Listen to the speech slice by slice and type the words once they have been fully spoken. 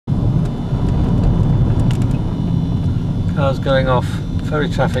Cars going off. Ferry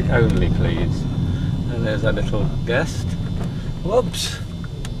traffic only, please. And there's our little guest. Whoops!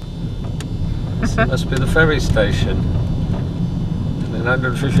 This must be the ferry station. And in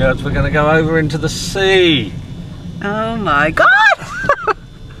 150 yards we're going to go over into the sea. Oh my God!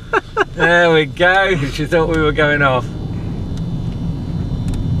 There we go. She thought we were going off.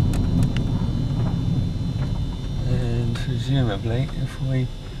 And presumably, if we'll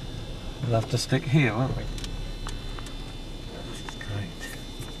have to stick here, won't we? This is great.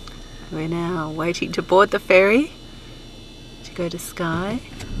 We're now waiting to board the ferry to go to Skye.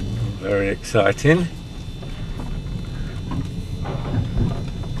 Very exciting.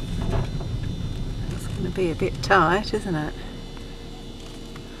 It's going to be a bit tight, isn't it?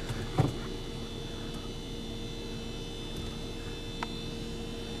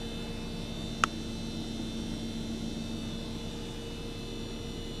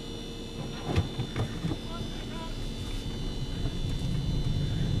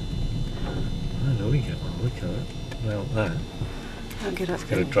 Look at that. Well, that. I'll get up It's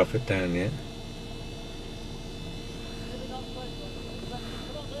there. going to drop it down yet.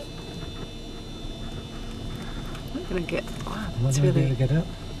 I'm going to get. Wow, Am I that's going to be really. able to get up?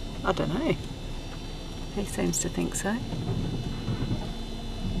 I don't know. He seems to think so.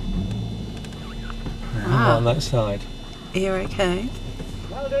 Yeah, on that side. You're okay.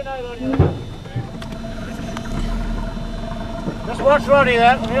 Just watch Roddy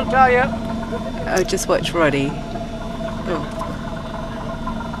there, and he'll tell you. Oh, just watch Roddy. Oh.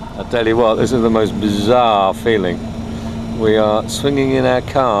 I tell you what, this is the most bizarre feeling. We are swinging in our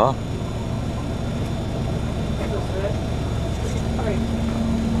car.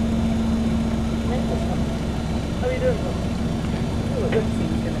 How are you doing?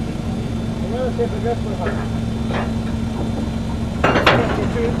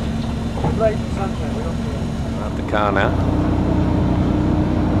 Out the car now.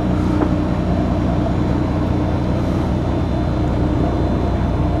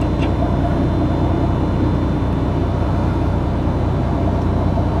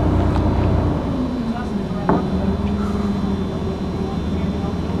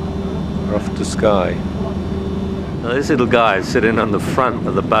 We're off to Skye. Now this little guy is sitting on the front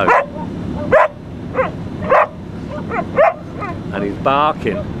of the boat and he's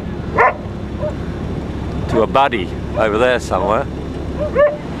barking to a buddy over there somewhere.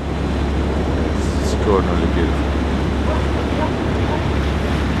 It's extraordinarily beautiful.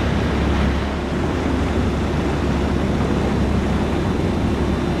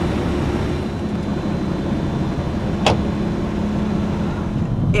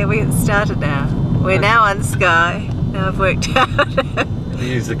 Yeah, we get started now. We're now on Skye. Now I've worked out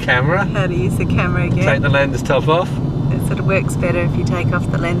Use the camera. how to use the camera again. Take the lens top off. It sort of works better if you take off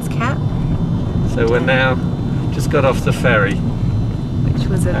the lens cap, So we're now just got off the ferry which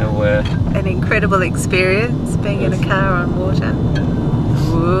was and we're an incredible experience being in a car on water.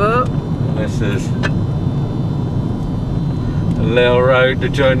 Whoop. this is a little road to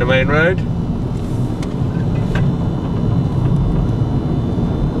join the main road.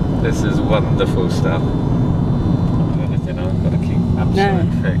 This is wonderful stuff. Anything I've got to keep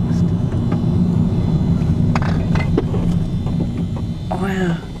absolutely fixed.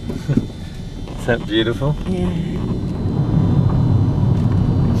 Wow. Is that beautiful? Yeah.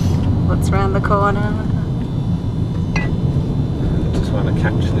 What's around the corner? I just want to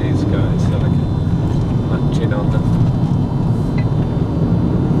catch these guys so I can munch in on them.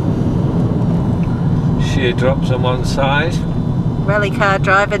 Sheer drops on one side. Rally car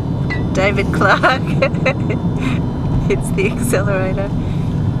driver David Clark hits the accelerator.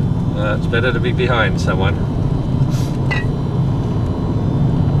 It's better to be behind someone.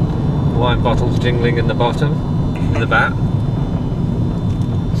 Wine bottles jingling in the bottom, in the back.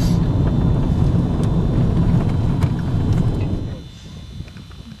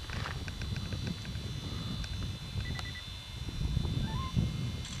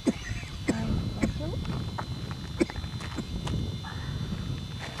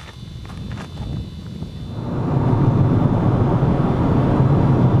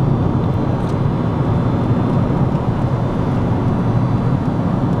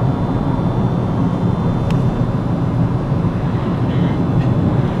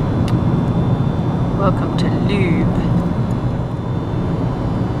 Welcome to Lube.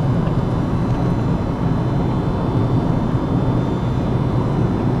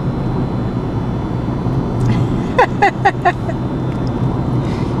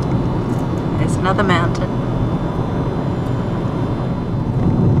 There's another mountain.